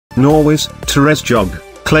Norway's Therese Johaug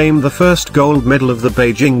claimed the first gold medal of the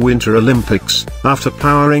Beijing Winter Olympics, after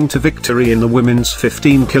powering to victory in the women's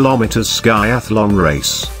 15 km skiathlon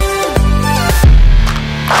race.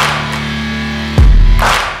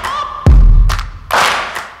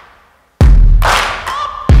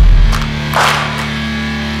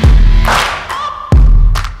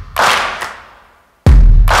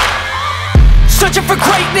 Searching for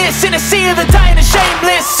greatness in a sea of the dying and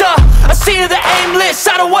shameless, a sea of the aimless.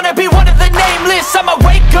 I don't wanna be one of the nameless. I'ma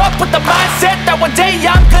wake up with the mindset that one day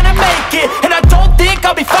I'm